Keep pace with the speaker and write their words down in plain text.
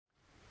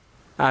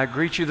I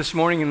greet you this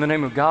morning in the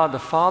name of God, the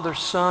Father,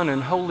 Son,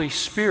 and Holy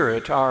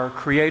Spirit, our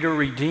Creator,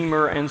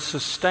 Redeemer, and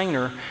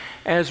Sustainer,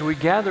 as we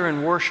gather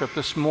in worship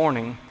this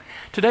morning.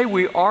 Today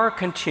we are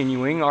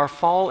continuing our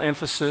fall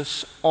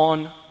emphasis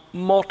on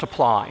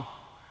multiply.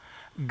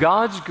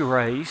 God's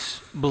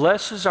grace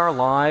blesses our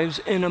lives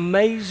in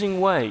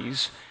amazing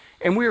ways,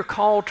 and we are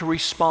called to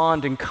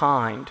respond in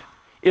kind.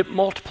 It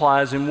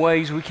multiplies in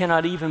ways we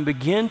cannot even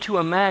begin to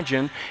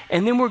imagine,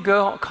 and then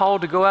we're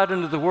called to go out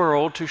into the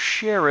world to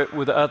share it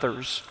with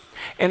others.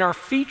 And our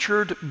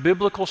featured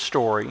biblical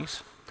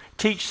stories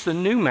teach the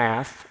new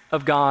math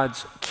of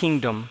God's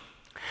kingdom.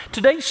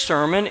 Today's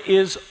sermon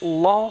is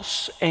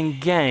loss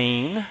and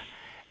gain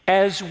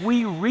as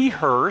we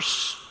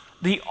rehearse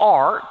the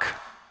ark,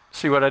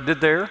 see what I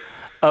did there,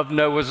 of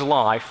Noah's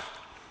life.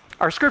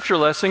 Our scripture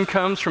lesson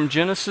comes from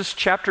Genesis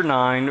chapter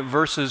 9,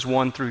 verses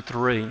 1 through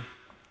 3.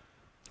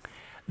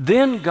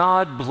 Then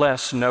God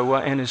blessed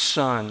Noah and his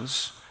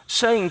sons,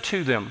 saying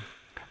to them,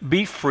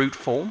 "Be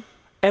fruitful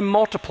and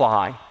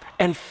multiply,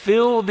 and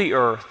fill the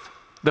earth.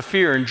 The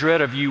fear and dread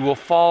of you will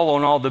fall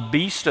on all the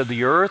beasts of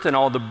the earth and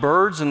all the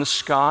birds in the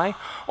sky,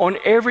 on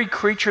every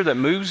creature that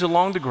moves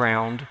along the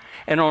ground,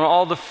 and on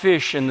all the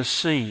fish in the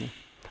sea.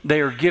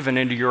 They are given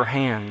into your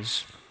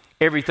hands.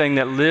 Everything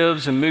that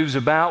lives and moves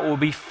about will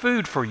be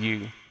food for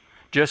you.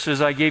 Just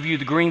as I gave you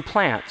the green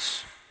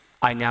plants,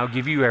 I now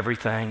give you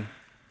everything."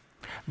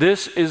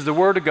 This is the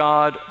word of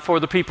God for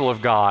the people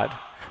of God.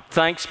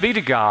 Thanks be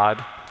to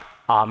God.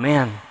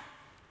 Amen.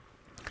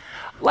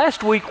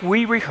 Last week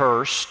we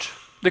rehearsed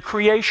the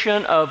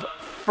creation of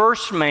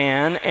first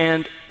man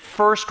and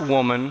first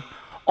woman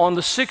on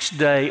the sixth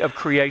day of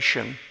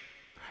creation.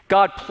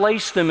 God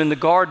placed them in the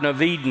Garden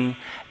of Eden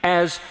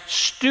as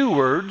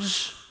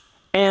stewards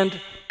and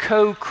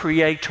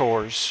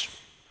co-creators.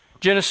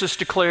 Genesis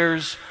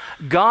declares,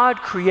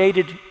 God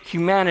created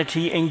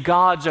humanity in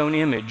God's own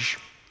image.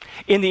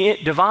 In the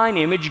divine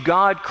image,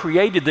 God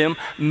created them,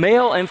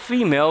 male and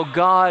female,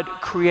 God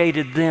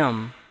created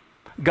them.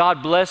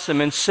 God blessed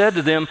them and said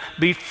to them,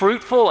 "Be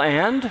fruitful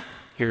and,"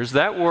 here's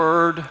that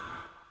word,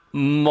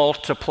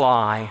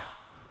 "multiply,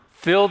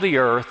 fill the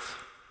earth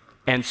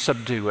and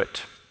subdue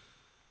it."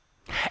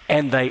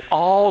 And they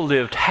all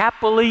lived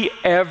happily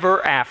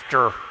ever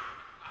after.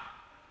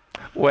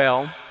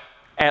 Well,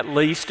 at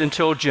least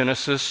until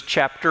Genesis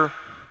chapter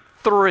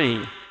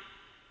 3.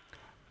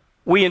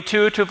 We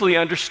intuitively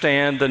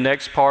understand the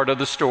next part of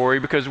the story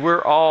because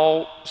we're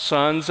all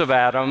sons of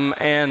Adam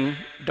and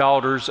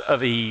daughters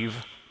of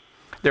Eve.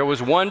 There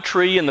was one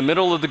tree in the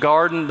middle of the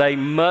garden they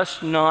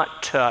must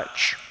not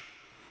touch.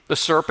 The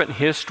serpent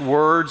hissed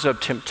words of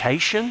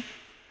temptation.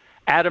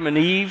 Adam and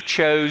Eve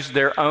chose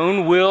their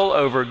own will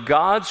over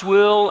God's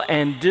will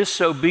and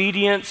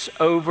disobedience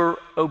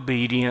over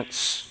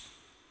obedience.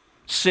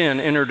 Sin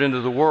entered into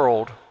the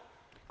world.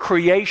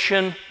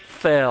 Creation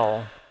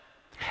fell.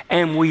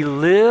 And we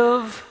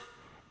live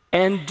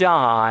and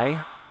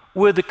die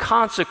with the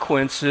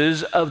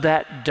consequences of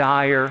that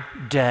dire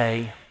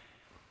day.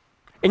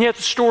 And yet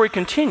the story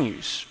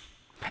continues.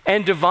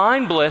 And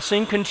divine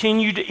blessing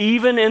continued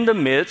even in the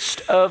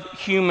midst of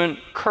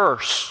human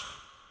curse.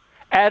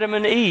 Adam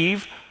and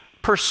Eve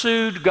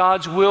pursued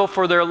God's will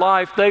for their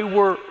life. They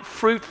were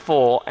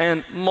fruitful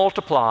and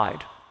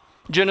multiplied.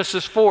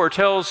 Genesis 4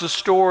 tells the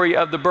story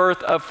of the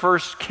birth of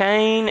first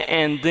Cain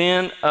and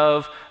then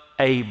of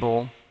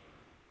Abel.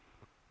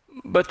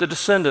 But the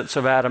descendants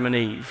of Adam and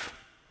Eve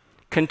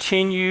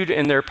continued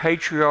in their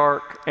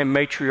patriarch and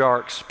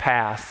matriarch's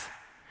path.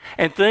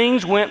 And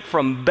things went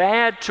from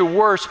bad to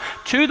worse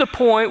to the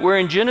point where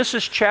in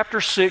Genesis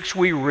chapter 6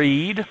 we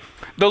read,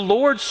 "The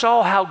Lord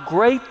saw how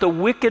great the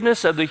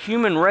wickedness of the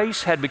human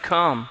race had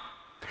become,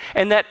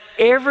 and that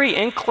every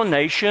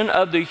inclination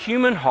of the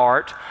human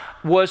heart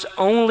was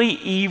only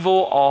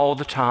evil all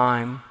the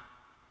time.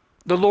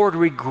 The Lord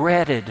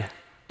regretted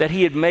that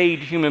he had made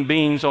human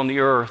beings on the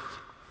earth,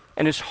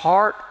 and his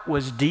heart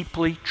was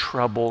deeply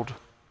troubled.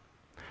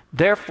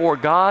 Therefore,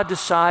 God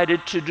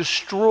decided to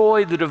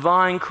destroy the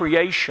divine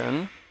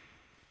creation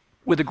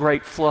with a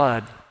great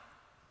flood.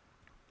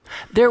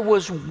 There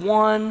was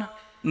one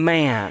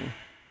man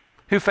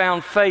who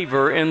found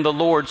favor in the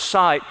Lord's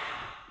sight,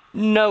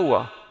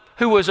 Noah,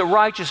 who was a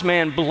righteous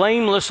man,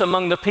 blameless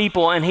among the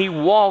people, and he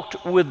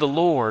walked with the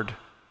Lord.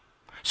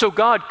 So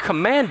God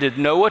commanded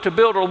Noah to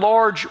build a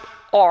large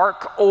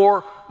ark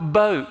or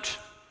boat,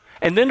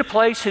 and then to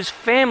place his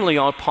family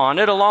upon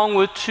it, along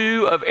with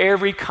 2 of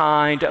every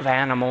kind of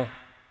animal.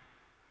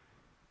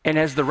 And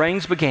as the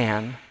rains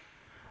began,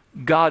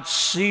 God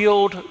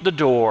sealed the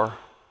door,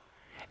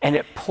 and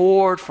it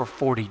poured for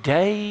 40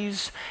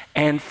 days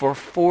and for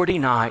 40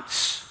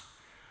 nights.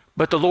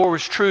 But the Lord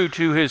was true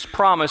to his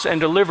promise and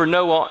delivered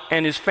Noah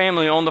and his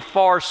family on the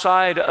far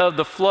side of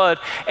the flood,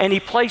 and he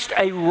placed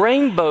a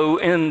rainbow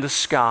in the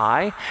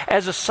sky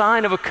as a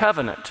sign of a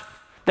covenant,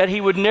 that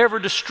he would never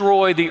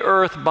destroy the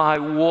earth by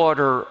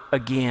water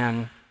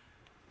again.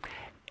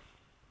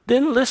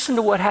 Then listen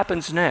to what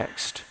happens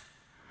next.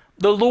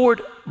 The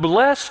Lord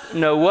blessed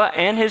Noah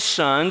and his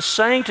sons,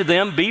 saying to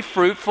them, "Be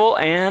fruitful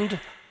and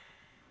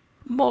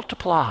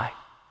multiply."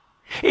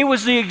 It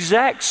was the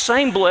exact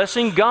same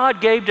blessing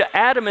God gave to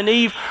Adam and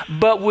Eve,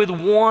 but with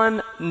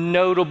one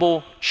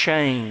notable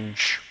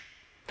change.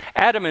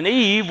 Adam and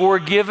Eve were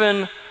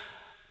given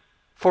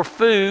for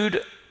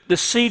food the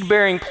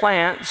seed-bearing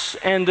plants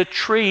and the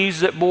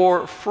trees that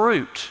bore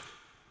fruit.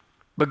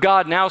 But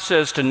God now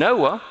says to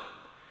Noah,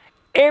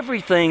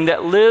 everything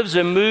that lives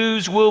and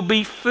moves will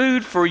be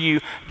food for you.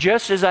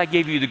 Just as I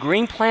gave you the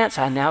green plants,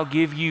 I now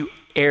give you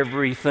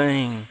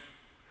everything.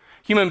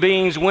 Human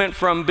beings went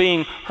from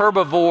being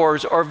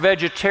herbivores or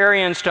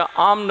vegetarians to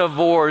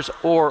omnivores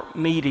or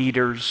meat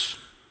eaters.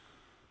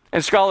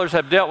 And scholars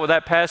have dealt with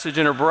that passage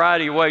in a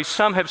variety of ways.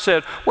 Some have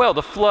said, well,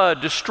 the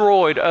flood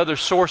destroyed other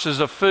sources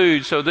of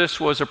food, so this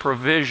was a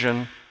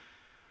provision.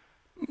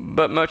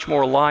 But much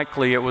more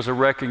likely, it was a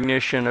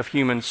recognition of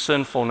human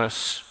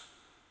sinfulness.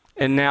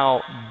 And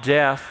now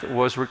death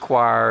was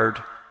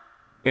required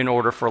in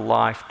order for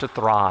life to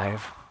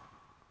thrive.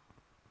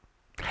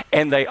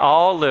 And they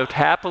all lived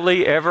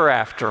happily ever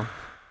after.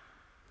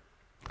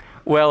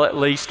 Well, at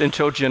least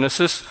until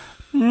Genesis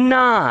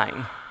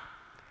 9.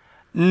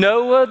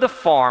 Noah the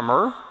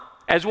farmer,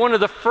 as one of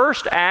the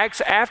first acts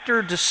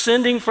after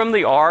descending from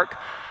the ark,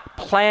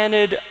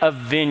 planted a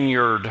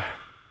vineyard.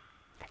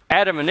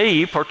 Adam and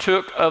Eve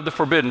partook of the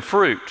forbidden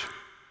fruit.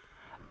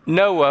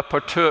 Noah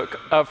partook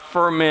of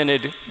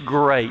fermented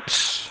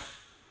grapes.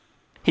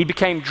 He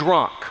became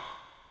drunk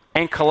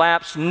and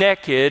collapsed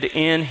naked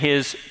in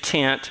his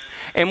tent.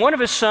 And one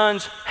of his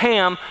sons,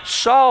 Ham,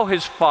 saw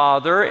his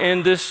father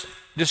in this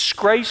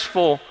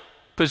disgraceful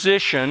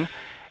position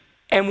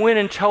and went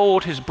and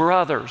told his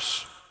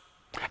brothers.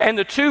 And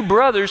the two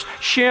brothers,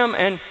 Shem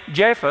and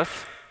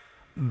Japheth,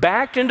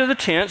 backed into the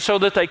tent so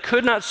that they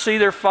could not see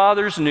their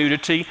father's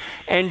nudity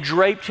and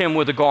draped him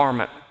with a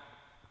garment.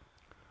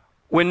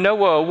 When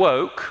Noah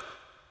awoke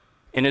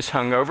in his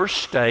hungover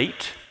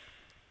state,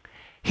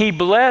 he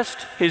blessed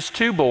his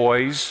two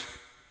boys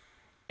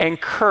and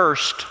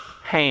cursed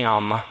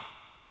Ham.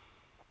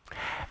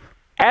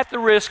 At the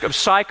risk of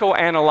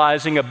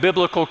psychoanalyzing a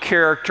biblical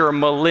character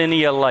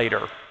millennia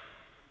later,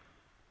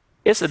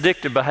 it's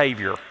addictive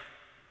behavior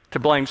to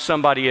blame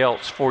somebody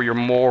else for your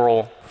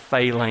moral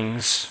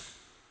failings.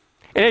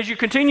 And as you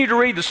continue to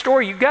read the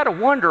story, you've got to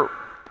wonder,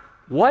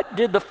 what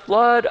did the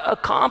flood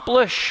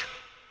accomplish?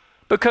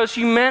 Because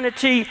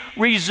humanity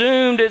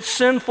resumed its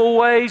sinful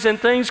ways and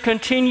things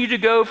continue to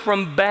go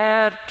from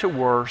bad to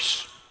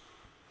worse.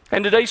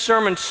 And today's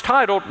sermon's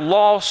titled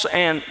Loss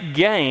and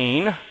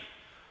Gain.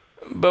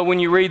 But when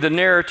you read the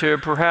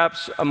narrative,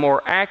 perhaps a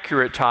more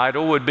accurate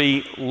title would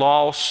be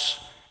Loss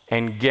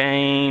and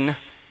Gain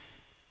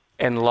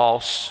and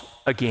Loss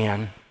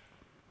Again.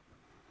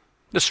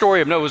 The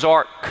story of Noah's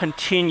Ark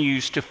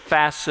continues to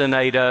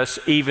fascinate us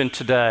even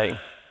today.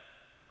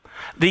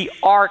 The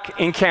Ark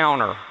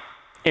encounter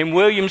in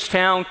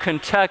Williamstown,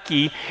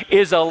 Kentucky,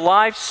 is a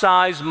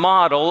life-size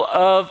model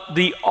of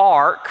the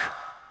Ark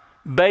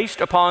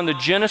based upon the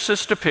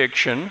Genesis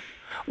depiction,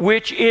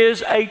 which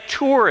is a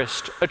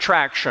tourist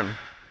attraction.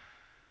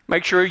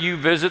 Make sure you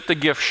visit the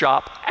gift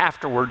shop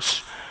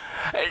afterwards.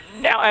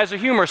 Now, as a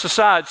humorous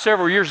aside,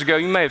 several years ago,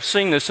 you may have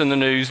seen this in the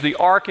news, the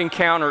Ark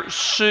encounter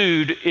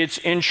sued its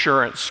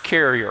insurance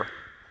carrier.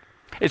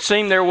 It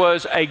seemed there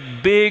was a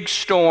big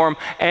storm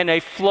and a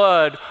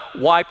flood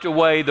wiped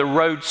away the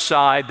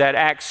roadside that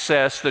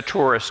accessed the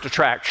tourist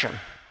attraction.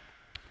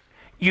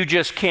 You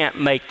just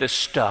can't make this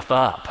stuff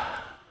up.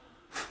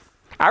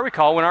 I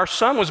recall when our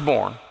son was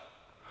born,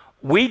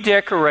 we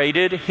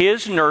decorated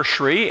his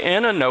nursery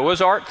in a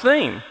Noah's Ark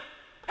theme.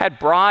 Had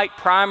bright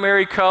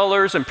primary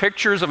colors and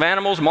pictures of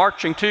animals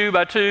marching two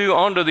by two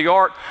onto the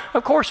ark.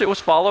 Of course, it was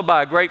followed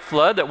by a great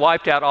flood that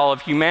wiped out all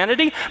of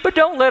humanity, but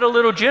don't let a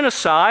little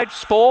genocide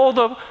spoil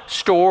the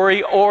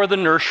story or the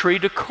nursery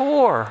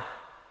decor.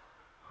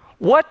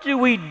 What do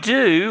we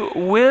do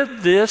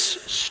with this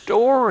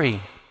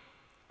story?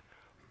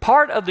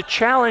 Part of the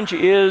challenge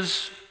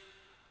is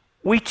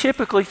we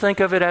typically think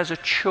of it as a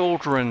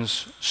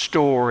children's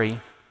story.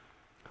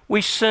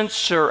 We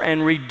censor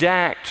and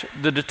redact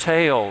the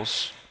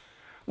details.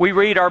 We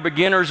read our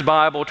beginner's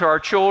Bible to our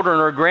children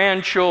or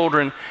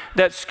grandchildren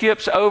that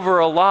skips over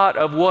a lot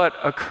of what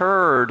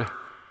occurred.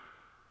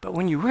 But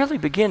when you really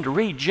begin to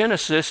read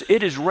Genesis,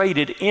 it is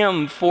rated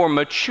M for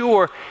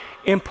mature,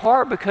 in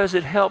part because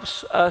it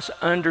helps us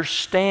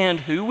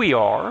understand who we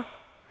are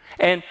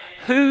and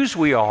whose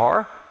we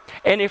are.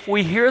 And if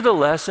we hear the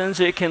lessons,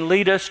 it can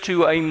lead us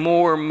to a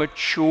more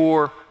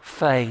mature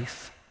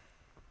faith.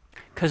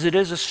 Because it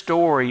is a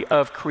story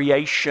of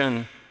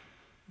creation,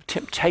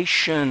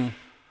 temptation,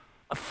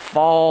 a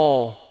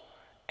fall,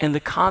 and the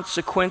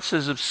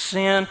consequences of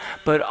sin,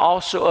 but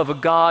also of a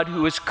God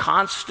who is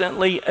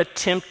constantly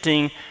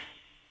attempting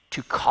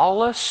to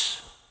call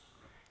us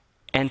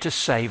and to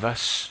save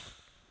us.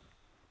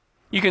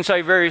 You can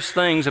say various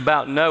things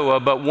about Noah,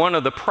 but one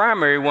of the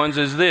primary ones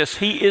is this: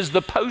 he is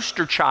the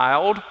poster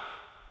child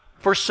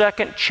for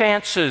second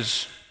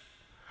chances.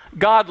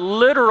 God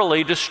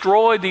literally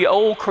destroyed the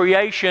old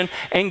creation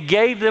and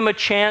gave them a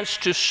chance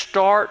to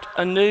start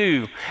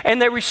anew.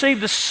 And they received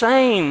the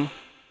same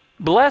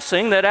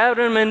blessing that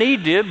Adam and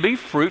Eve did, be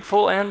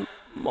fruitful and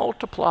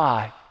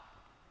multiply.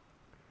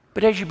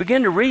 But as you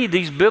begin to read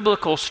these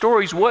biblical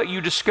stories, what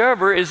you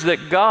discover is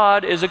that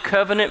God is a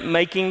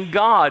covenant-making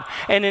God.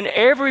 And in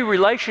every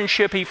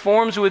relationship he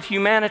forms with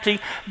humanity,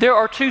 there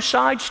are two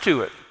sides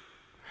to it.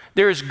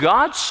 There is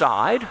God's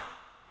side,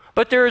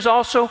 but there is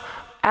also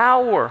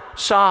our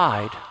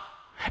side.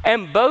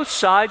 And both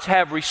sides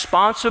have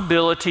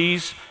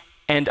responsibilities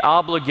and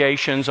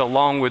obligations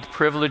along with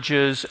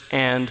privileges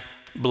and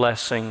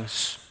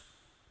blessings.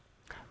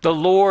 The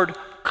Lord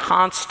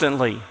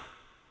constantly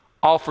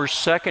offers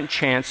second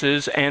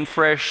chances and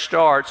fresh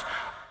starts.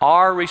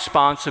 Our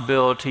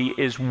responsibility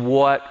is,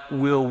 what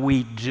will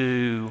we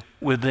do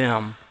with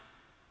them?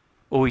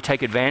 Will we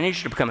take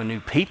advantage to become a new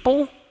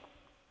people?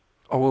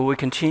 Or will we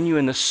continue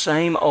in the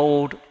same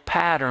old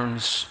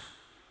patterns?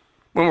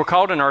 When we're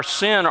caught in our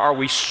sin, are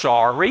we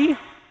sorry?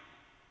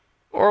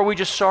 Or are we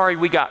just sorry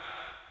we got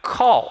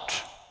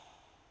caught?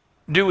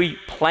 Do we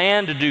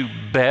plan to do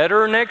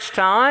better next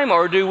time?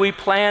 Or do we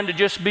plan to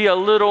just be a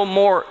little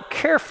more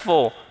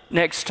careful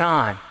next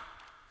time?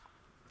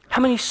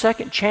 How many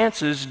second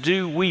chances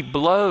do we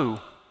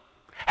blow?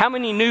 How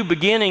many new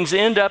beginnings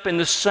end up in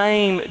the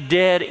same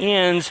dead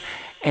ends?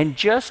 And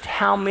just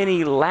how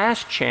many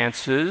last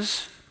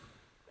chances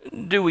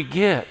do we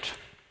get?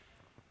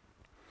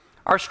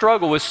 Our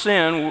struggle with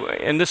sin,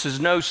 and this is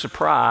no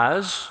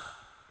surprise,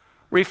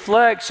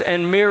 reflects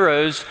and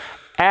mirrors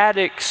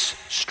addicts'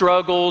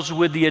 struggles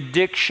with the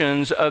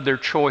addictions of their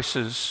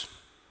choices.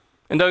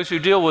 And those who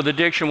deal with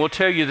addiction will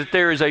tell you that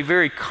there is a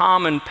very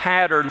common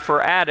pattern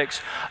for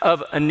addicts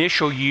of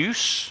initial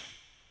use,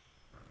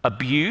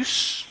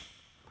 abuse,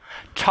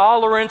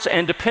 tolerance,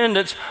 and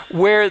dependence,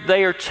 where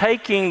they are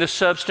taking the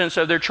substance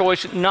of their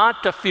choice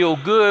not to feel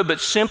good, but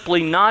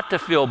simply not to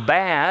feel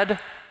bad.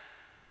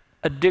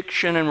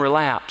 Addiction and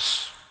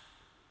relapse.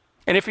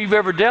 And if you've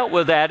ever dealt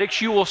with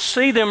addicts, you will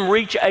see them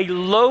reach a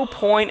low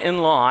point in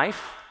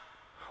life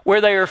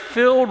where they are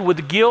filled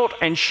with guilt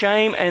and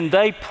shame, and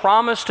they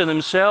promise to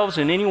themselves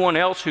and anyone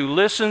else who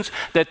listens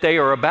that they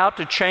are about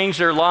to change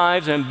their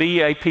lives and be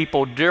a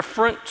people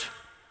different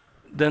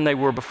than they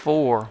were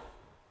before.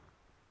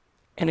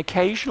 And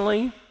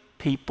occasionally,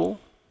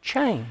 people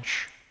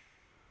change.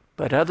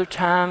 But other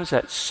times,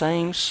 that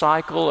same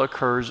cycle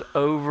occurs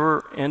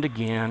over and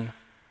again.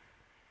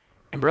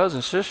 And brothers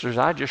and sisters,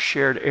 I just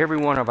shared every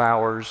one of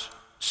ours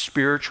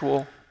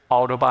spiritual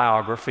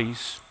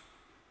autobiographies,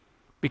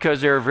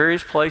 because there are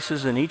various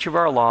places in each of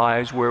our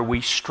lives where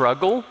we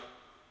struggle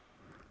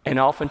and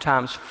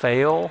oftentimes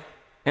fail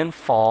and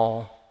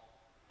fall,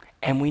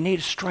 and we need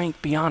a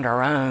strength beyond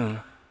our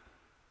own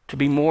to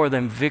be more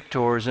than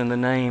victors in the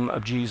name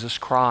of Jesus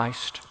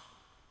Christ.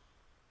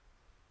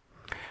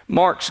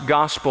 Mark's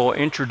gospel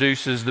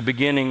introduces the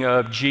beginning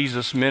of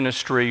Jesus'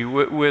 ministry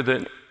with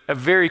a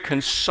very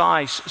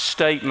concise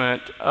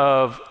statement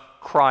of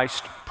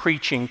Christ's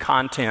preaching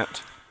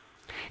content.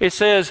 It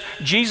says,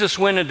 Jesus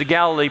went into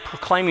Galilee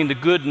proclaiming the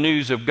good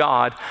news of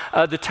God.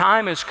 The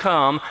time has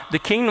come. The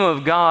kingdom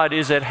of God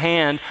is at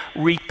hand.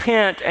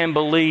 Repent and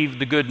believe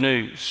the good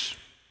news.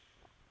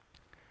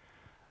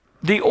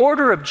 The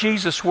order of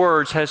Jesus'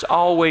 words has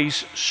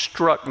always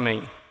struck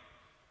me.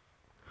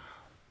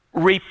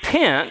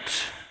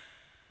 Repent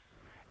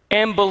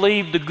and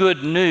believe the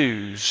good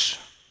news.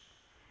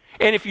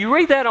 And if you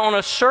read that on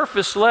a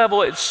surface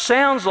level, it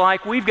sounds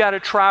like we've got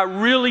to try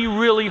really,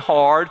 really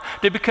hard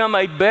to become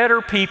a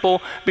better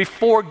people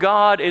before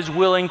God is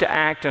willing to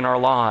act in our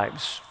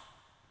lives.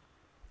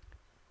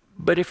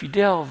 But if you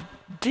delve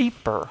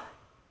deeper,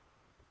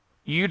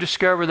 you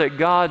discover that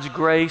God's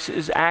grace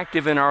is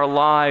active in our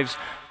lives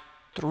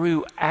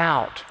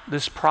throughout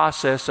this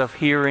process of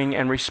hearing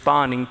and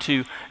responding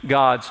to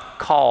God's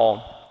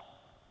call.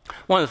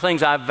 One of the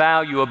things I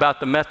value about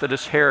the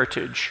Methodist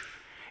heritage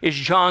is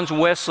John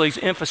Wesley's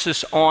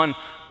emphasis on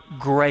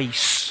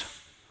grace.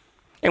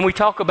 And we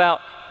talk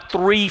about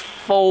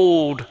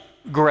threefold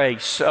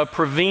grace,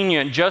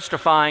 prevenient,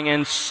 justifying,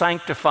 and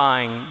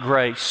sanctifying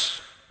grace.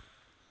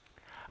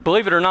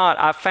 Believe it or not,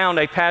 I found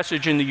a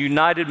passage in the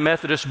United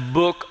Methodist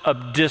Book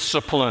of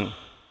Discipline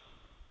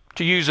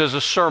to use as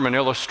a sermon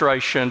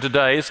illustration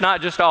today. It's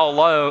not just all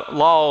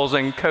laws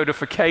and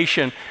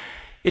codification.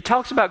 It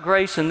talks about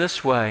grace in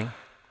this way.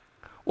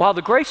 While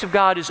the grace of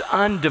God is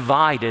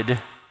undivided,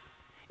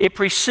 it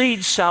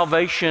precedes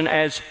salvation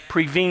as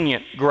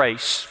prevenient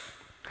grace,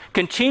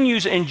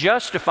 continues in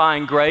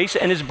justifying grace,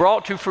 and is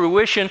brought to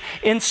fruition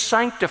in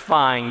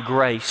sanctifying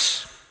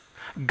grace.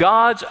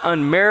 God's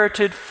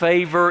unmerited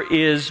favor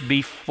is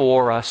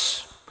before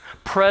us,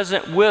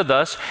 present with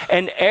us,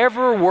 and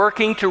ever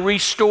working to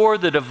restore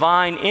the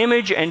divine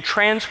image and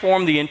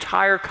transform the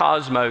entire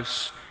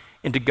cosmos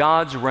into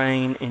God's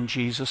reign in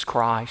Jesus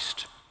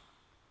Christ.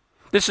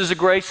 This is a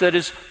grace that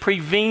is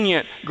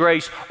prevenient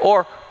grace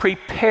or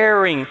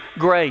preparing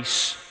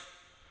grace.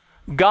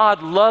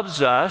 God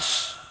loves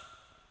us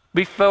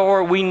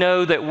before we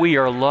know that we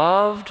are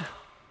loved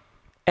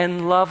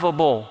and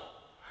lovable.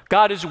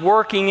 God is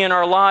working in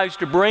our lives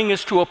to bring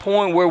us to a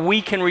point where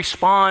we can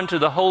respond to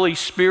the Holy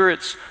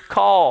Spirit's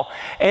call.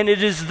 And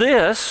it is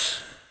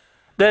this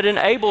that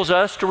enables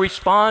us to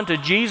respond to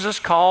Jesus'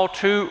 call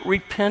to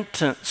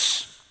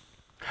repentance.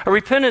 A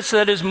repentance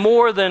that is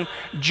more than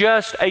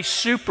just a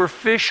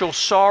superficial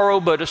sorrow,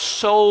 but a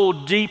soul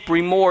deep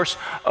remorse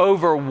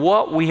over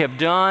what we have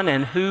done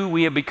and who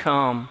we have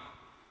become.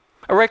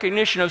 A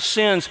recognition of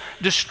sin's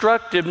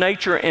destructive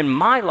nature in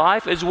my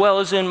life as well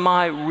as in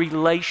my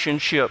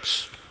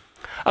relationships.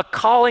 A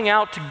calling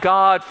out to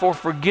God for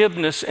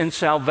forgiveness and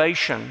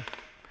salvation.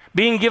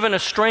 Being given a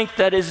strength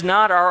that is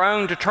not our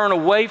own to turn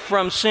away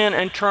from sin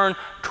and turn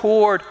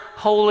toward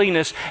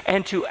holiness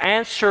and to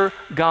answer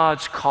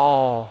God's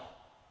call.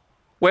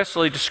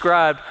 Wesley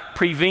described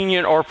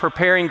prevenient or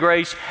preparing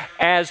grace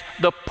as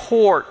the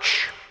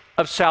porch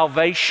of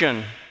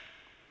salvation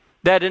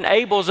that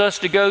enables us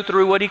to go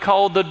through what he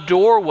called the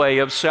doorway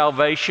of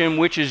salvation,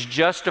 which is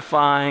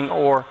justifying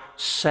or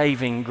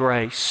saving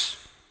grace.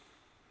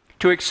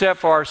 To accept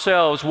for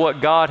ourselves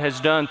what God has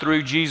done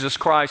through Jesus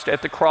Christ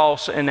at the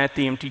cross and at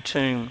the empty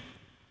tomb.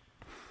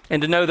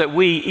 And to know that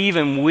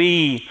even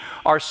we,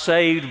 are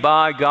saved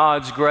by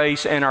God's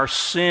grace and our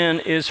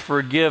sin is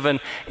forgiven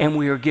and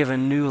we are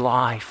given new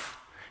life,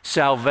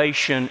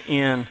 salvation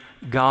in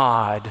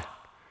God.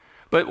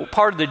 But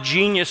part of the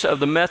genius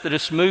of the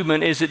Methodist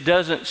movement is it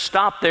doesn't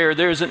stop there.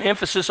 There's an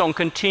emphasis on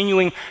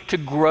continuing to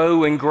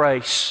grow in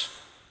grace,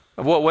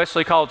 of what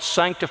Wesley called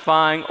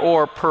sanctifying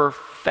or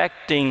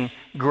perfecting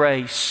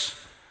grace.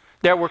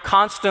 That we're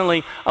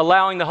constantly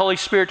allowing the Holy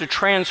Spirit to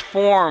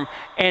transform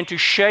and to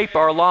shape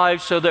our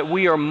lives so that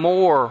we are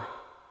more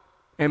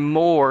and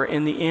more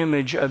in the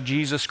image of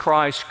Jesus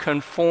Christ,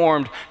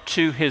 conformed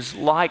to His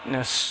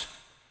likeness.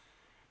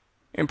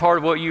 And part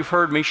of what you've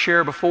heard me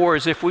share before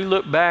is if we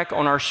look back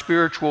on our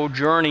spiritual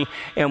journey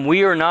and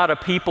we are not a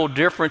people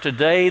different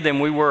today than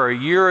we were a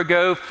year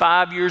ago,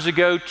 5 years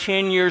ago,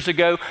 10 years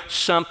ago,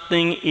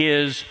 something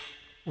is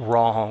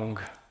wrong.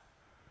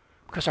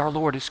 Because our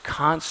Lord is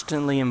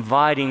constantly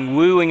inviting,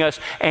 wooing us,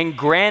 and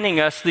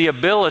granting us the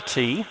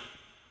ability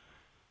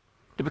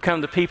to become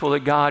the people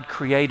that God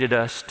created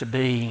us to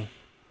be.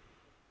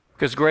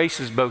 Because grace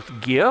is both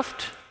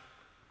gift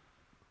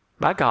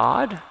by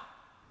God,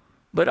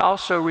 but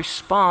also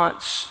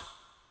response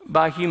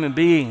by human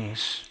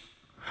beings.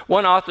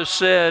 One author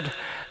said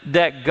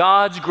that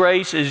God's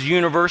grace is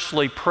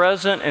universally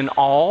present in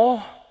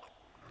all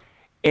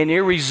and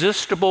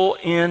irresistible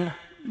in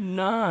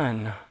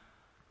none.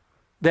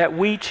 That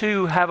we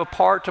too have a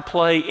part to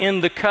play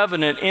in the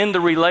covenant, in the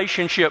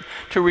relationship,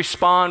 to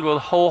respond with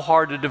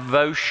wholehearted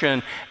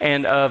devotion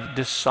and of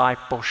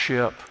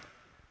discipleship.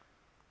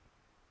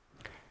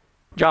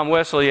 John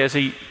Wesley, as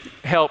he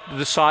helped the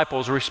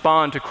disciples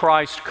respond to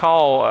Christ's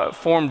call,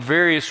 formed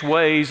various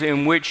ways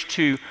in which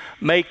to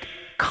make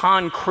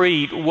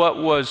concrete what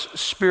was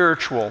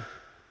spiritual.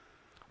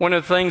 One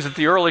of the things that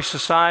the early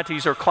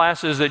societies or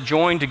classes that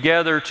joined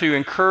together to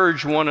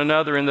encourage one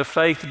another in the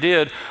faith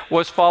did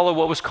was follow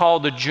what was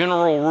called the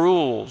general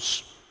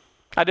rules.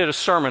 I did a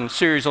sermon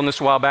series on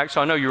this a while back,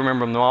 so I know you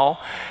remember them all.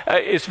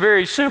 It's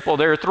very simple.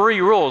 There are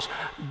 3 rules.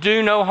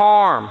 Do no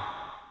harm.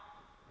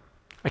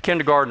 A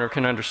kindergartner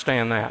can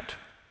understand that.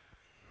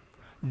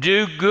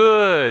 Do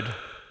good.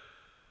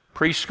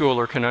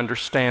 Preschooler can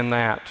understand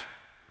that.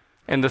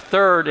 And the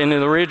third, in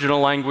the original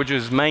language,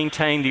 is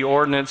maintain the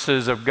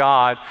ordinances of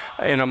God.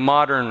 In a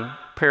modern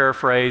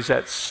paraphrase,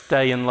 that's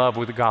stay in love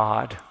with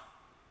God.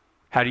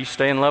 How do you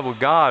stay in love with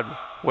God?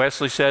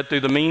 Wesley said,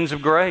 through the means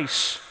of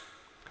grace.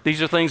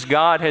 These are things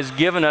God has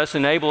given us,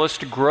 enable us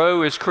to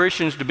grow as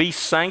Christians, to be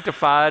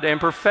sanctified and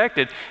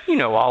perfected. You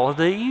know all of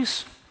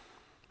these.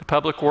 The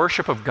public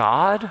worship of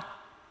God,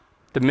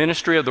 the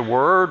ministry of the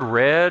Word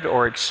read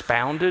or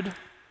expounded,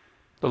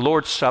 the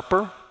Lord's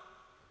Supper,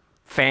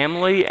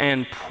 family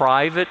and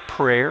private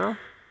prayer,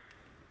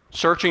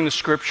 searching the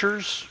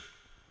Scriptures,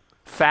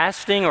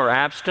 fasting or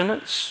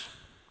abstinence,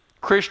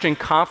 Christian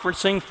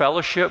conferencing,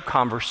 fellowship,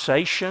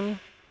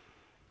 conversation,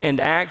 and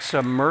acts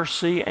of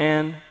mercy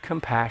and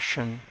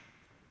compassion.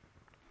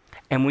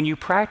 And when you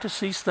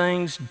practice these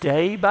things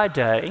day by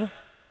day,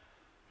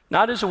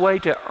 not as a way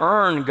to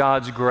earn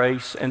God's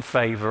grace and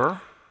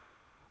favor,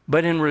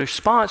 but in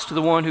response to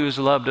the one who has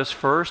loved us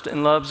first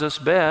and loves us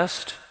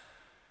best,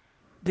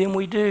 then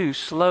we do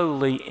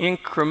slowly,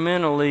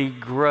 incrementally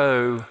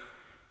grow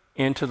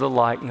into the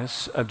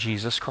likeness of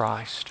Jesus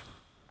Christ.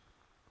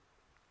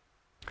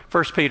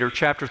 1 Peter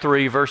chapter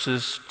 3,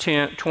 verses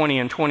 20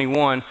 and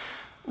 21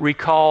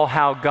 recall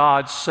how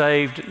God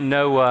saved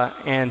Noah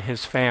and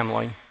his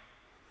family.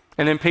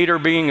 And then Peter,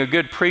 being a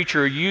good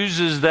preacher,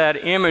 uses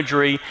that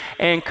imagery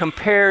and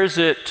compares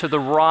it to the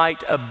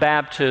rite of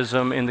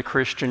baptism in the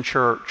Christian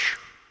church,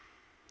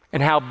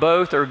 and how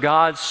both are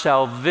God's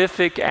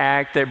salvific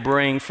act that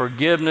bring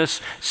forgiveness,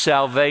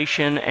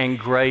 salvation, and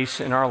grace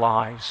in our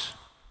lives.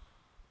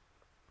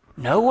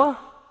 Noah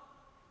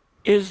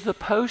is the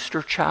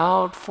poster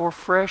child for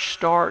fresh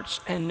starts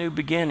and new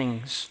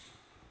beginnings.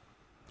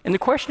 And the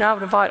question I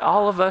would invite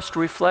all of us to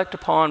reflect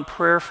upon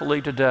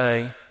prayerfully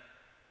today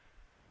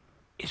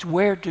is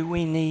where do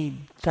we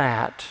need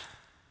that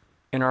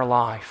in our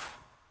life?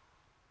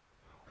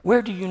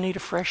 Where do you need a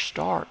fresh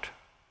start?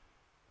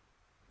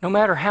 No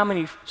matter how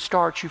many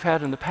starts you've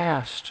had in the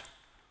past,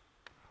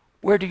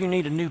 where do you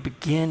need a new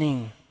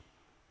beginning?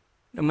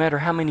 No matter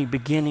how many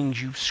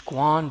beginnings you've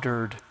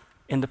squandered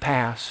in the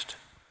past,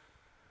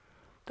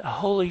 the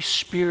Holy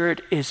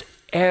Spirit is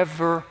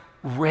ever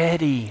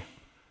ready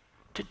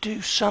to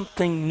do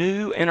something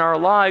new in our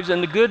lives.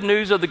 And the good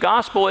news of the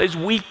gospel is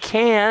we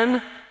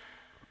can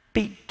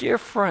be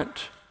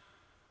different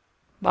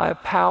by a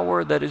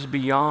power that is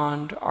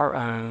beyond our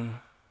own.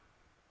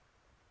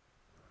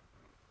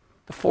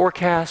 The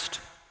forecast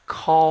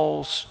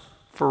calls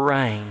for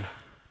rain.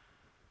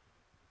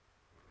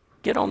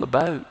 Get on the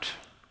boat.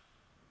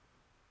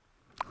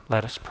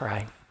 Let us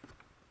pray.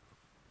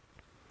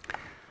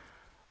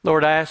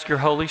 Lord, I ask your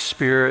Holy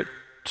Spirit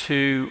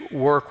to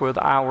work with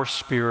our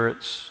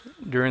spirits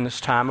during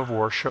this time of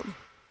worship.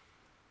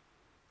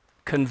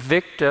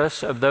 Convict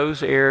us of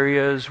those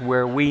areas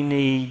where we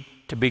need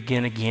to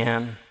begin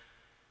again.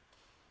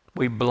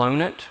 We've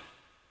blown it.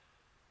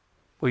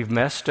 We've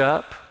messed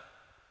up.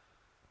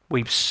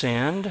 We've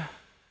sinned.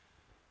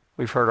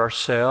 We've hurt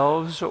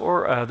ourselves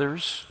or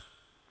others.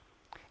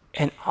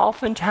 And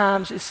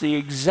oftentimes it's the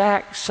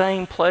exact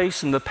same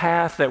place in the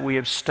path that we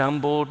have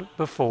stumbled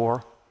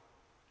before.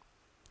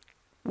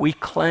 We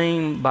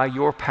claim by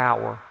your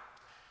power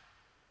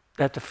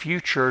that the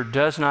future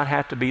does not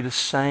have to be the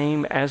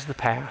same as the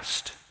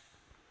past.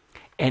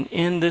 And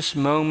in this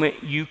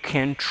moment, you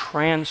can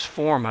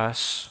transform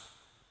us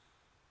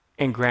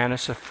and grant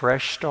us a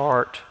fresh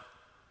start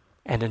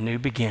and a new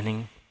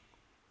beginning.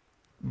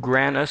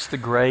 Grant us the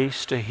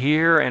grace to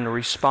hear and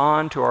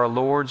respond to our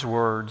Lord's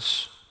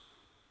words.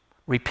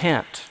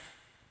 Repent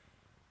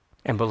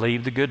and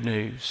believe the good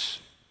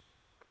news.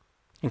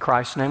 In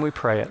Christ's name we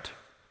pray it.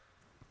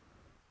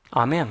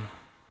 Amen.